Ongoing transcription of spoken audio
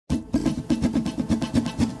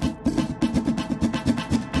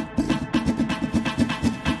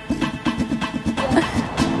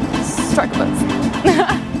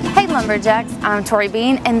Lumberjacks, I'm Tori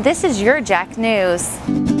Bean, and this is your Jack News.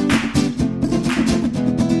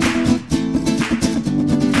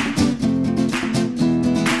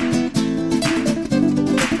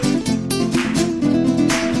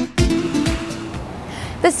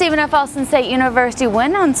 The Stephen F. Austin State University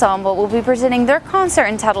Wind Ensemble will be presenting their concert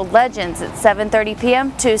entitled Legends at 7:30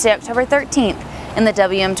 p.m. Tuesday, October 13th in the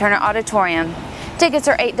W.M. Turner Auditorium. Tickets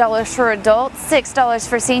are $8 for adults, $6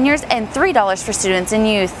 for seniors, and $3 for students and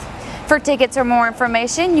youth. For tickets or more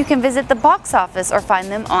information, you can visit the box office or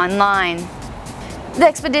find them online. The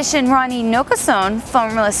Expedition Ronnie Nokason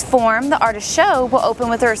Formless Form, the artist show, will open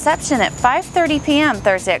with a reception at 5:30 p.m.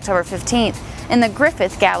 Thursday, October 15th in the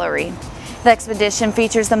Griffith Gallery. The exhibition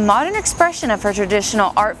features the modern expression of her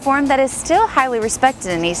traditional art form that is still highly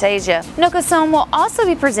respected in East Asia. Nokason will also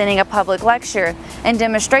be presenting a public lecture and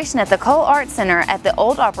demonstration at the Cole Art Center at the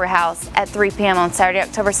Old Opera House at 3 p.m. on Saturday,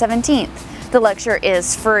 October 17th. The lecture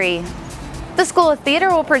is free. The School of Theater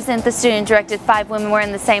will present the student-directed 5 Women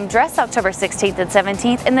Wearing the Same Dress October 16th and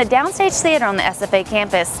 17th in the Downstage Theater on the SFA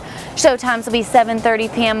campus. Showtimes will be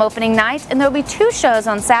 7:30 p.m. opening night, and there will be 2 shows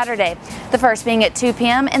on Saturday, the first being at 2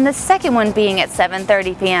 p.m. and the second one being at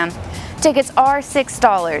 7:30 p.m. Tickets are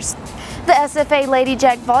 $6. The SFA Lady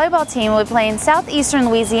Jack volleyball team will be playing Southeastern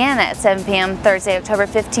Louisiana at 7 p.m. Thursday, October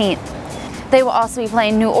 15th. They will also be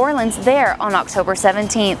playing New Orleans there on October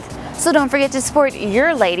 17th. So don't forget to support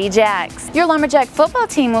your Lady Jacks. Your Lumberjack football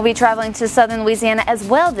team will be traveling to Southern Louisiana as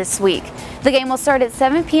well this week. The game will start at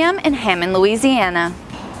 7 p.m. in Hammond, Louisiana.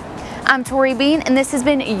 I'm Tori Bean, and this has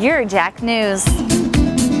been your Jack News.